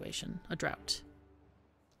non-flood situation, a drought.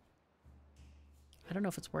 I don't know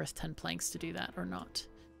if it's worth 10 planks to do that or not.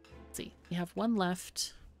 Let's see. We have 1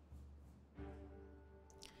 left.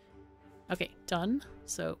 Okay, done.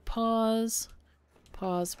 So pause,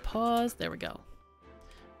 pause, pause. There we go.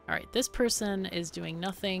 All right, this person is doing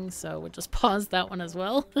nothing, so we'll just pause that one as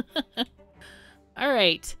well. All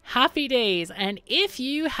right, happy days. And if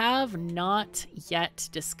you have not yet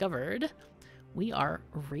discovered, we are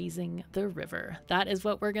raising the river. That is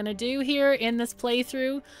what we're going to do here in this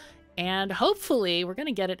playthrough. And hopefully we're going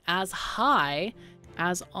to get it as high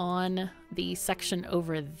as on the section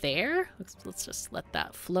over there. Let's just let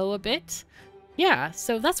that flow a bit. Yeah,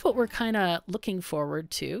 so that's what we're kind of looking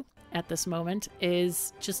forward to at this moment,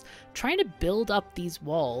 is just trying to build up these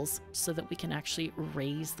walls so that we can actually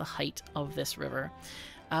raise the height of this river.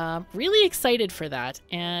 Really excited for that.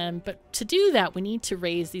 But to do that, we need to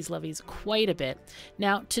raise these levees quite a bit.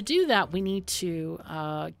 Now, to do that, we need to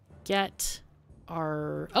get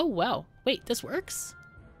our... Oh, wow. Wait, this works?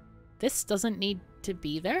 This doesn't need to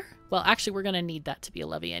be there? Well, actually, we're going to need that to be a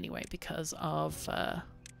levee anyway because of...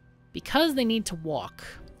 because they need to walk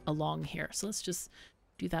along here. So let's just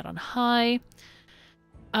do that on high.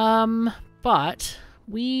 But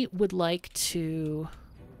we would like to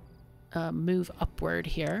move upward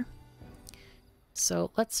here.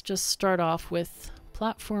 So let's just start off with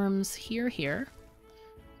platforms here.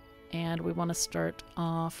 And we want to start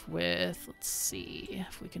off with, let's see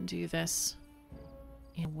if we can do this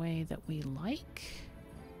in a way that we like.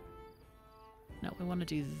 No, we want to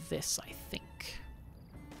do this, I think.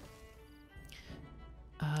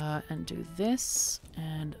 And do this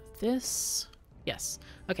and this. Yes.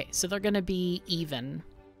 Okay, so they're going to be even.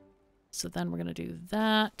 So then we're going to do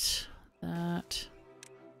that, that,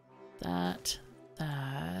 that,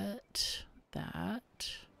 that,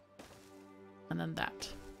 that, and then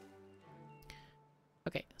that.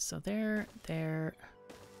 Okay, so there, there,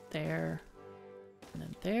 there, and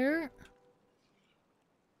then there.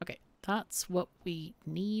 Okay, that's what we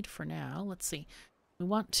need for now. Let's see. We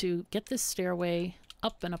want to get this stairway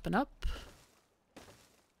up and up and up.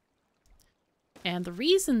 And the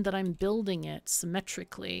reason that I'm building it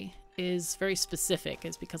symmetrically is very specific,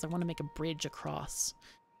 is because I want to make a bridge across.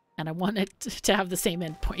 And I want it to have the same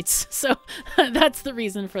endpoints. So that's the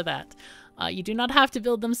reason for that. You do not have to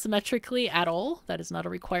build them symmetrically at all. That is not a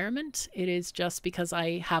requirement. It is just because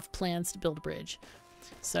I have plans to build a bridge.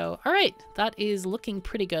 So, all right, that is looking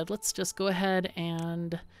pretty good. Let's just go ahead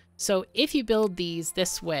and... So if you build these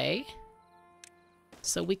this way,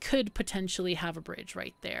 so we could potentially have a bridge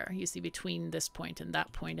right there, you see, between this point and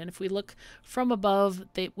that point. And if we look from above,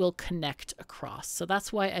 they will connect across. So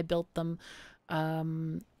that's why I built them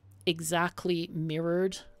exactly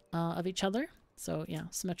mirrored of each other. So yeah,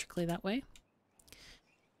 symmetrically that way.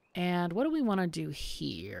 And what do we want to do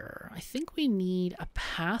here? I think we need a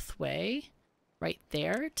pathway right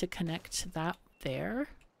there to connect that there.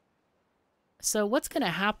 So what's going to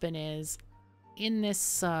happen is in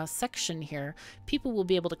this section here, people will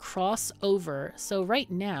be able to cross over. So right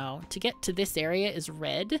now, to get to this area is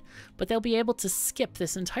red, but they'll be able to skip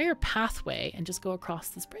this entire pathway and just go across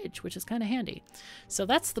this bridge, which is kind of handy. So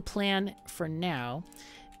that's the plan for now.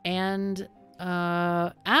 And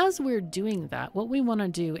as we're doing that, what we want to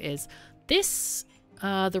do is this,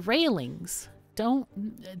 the railings,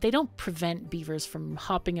 they don't prevent beavers from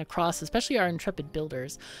hopping across, especially our intrepid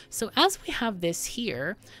builders. So as we have this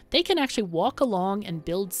here, they can actually walk along and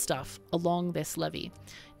build stuff along this levee.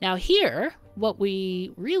 Now here, what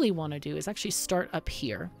we really want to do is actually start up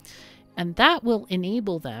here. And that will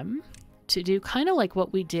enable them to do kind of like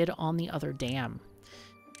what we did on the other dam.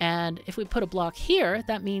 And if we put a block here,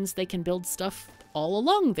 that means they can build stuff all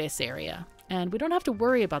along this area. And we don't have to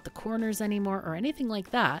worry about the corners anymore or anything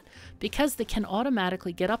like that, because they can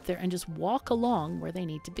automatically get up there and just walk along where they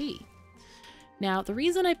need to be. Now, the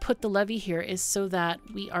reason I put the levee here is so that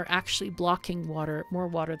we are actually blocking water, more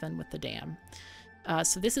water than with the dam.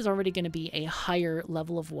 So this is already going to be a higher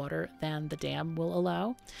level of water than the dam will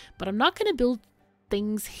allow. But I'm not going to build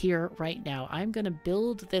things here right now. I'm going to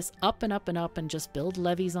build this up and up and up and just build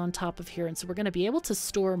levees on top of here. And so we're going to be able to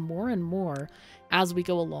store more and more as we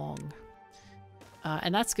go along.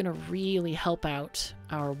 And that's going to really help out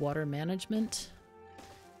our water management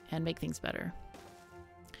and make things better.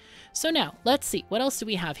 So now, let's see. What else do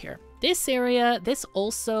we have here? This area, this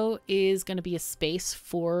also is going to be a space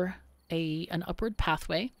for an upward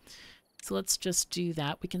pathway. So let's just do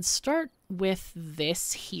that. We can start with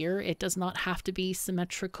this here. It does not have to be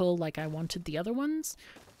symmetrical like I wanted the other ones.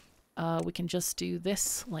 We can just do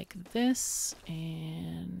this like this.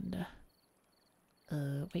 And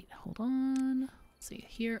wait, hold on. See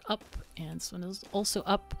here, up, and this one is also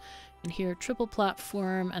up, and here triple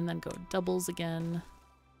platform, and then go doubles again.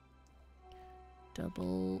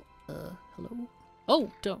 Double, hello?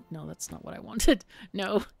 Oh, no, that's not what I wanted.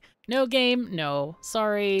 No, no game, no,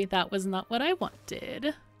 sorry, that was not what I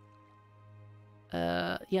wanted.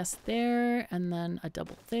 Yes, there, and then a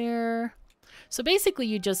double there. So basically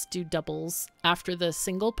you just do doubles after the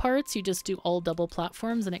single parts, you just do all double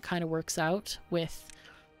platforms, and it kind of works out with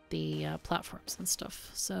the platforms and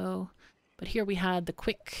stuff. So, but here we had the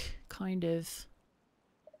quick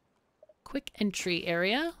entry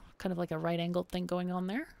area, kind of like a right angled thing going on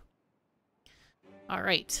there. All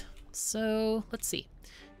right, so let's see.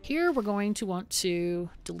 Here we're going to want to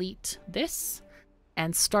delete this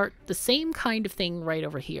and start the same kind of thing right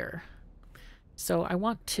over here. So I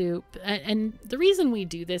want to, and the reason we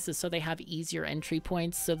do this is so they have easier entry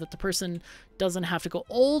points so that the person doesn't have to go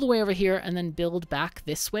all the way over here and then build back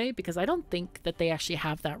this way, because I don't think that they actually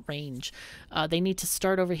have that range. They need to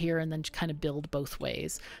start over here and then kind of build both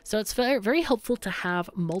ways. So it's very, very helpful to have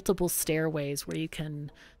multiple stairways where you can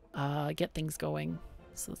get things going.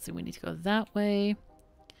 So let's see, we need to go that way.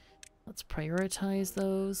 Let's prioritize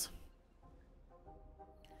those.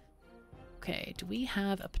 Okay, do we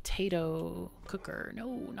have a potato cooker? No,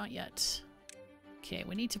 not yet. Okay,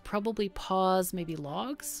 we need to probably pause maybe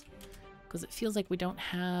logs, because it feels like we don't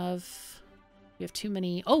have... We have too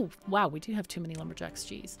many... Oh, wow, we do have too many lumberjacks,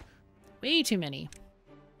 jeez. Way too many.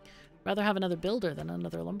 Rather have another builder than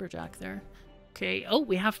another lumberjack there. Okay, oh,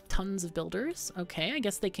 we have tons of builders. Okay, I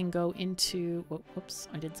guess they can go into... Whoops,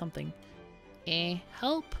 I did something.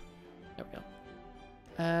 Help. There we go.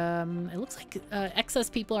 It looks like excess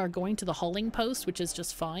people are going to the hauling post, which is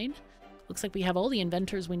just fine. Looks like we have all the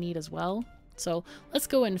inventors we need as well. So let's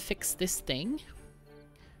go and fix this thing.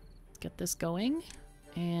 Let's get this going.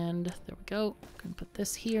 And there we go. Gonna put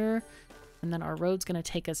this here. And then our road's gonna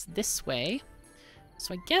take us this way.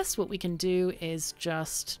 So I guess what we can do is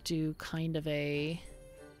just do kind of a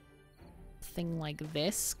thing like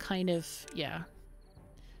this. Kind of, yeah.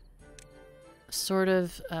 Sort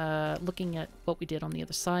of looking at what we did on the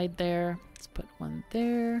other side there. Let's put one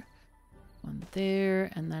there. One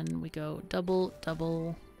there, and then we go double,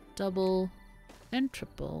 double, double, and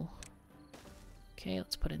triple. Okay,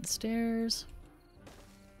 let's put in stairs.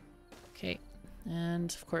 Okay,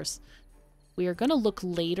 and of course, we are going to look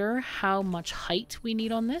later how much height we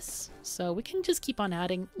need on this. So we can just keep on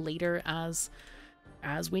adding later as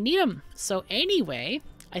we need them. So anyway,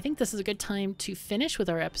 I think this is a good time to finish with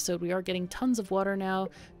our episode. We are getting tons of water now,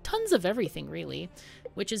 tons of everything really,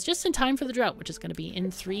 which is just in time for the drought, which is going to be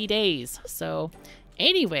in 3 days. So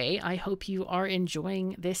anyway, I hope you are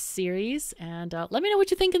enjoying this series, and let me know what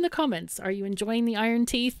you think in the comments. Are you enjoying the Iron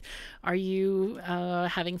Teeth? Are you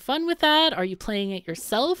having fun with that? Are you playing it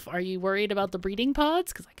yourself? Are you worried about the breeding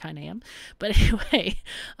pods? Because I kind of am. But anyway,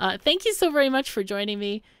 thank you so very much for joining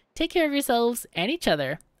me. Take care of yourselves and each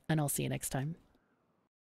other, and I'll see you next time.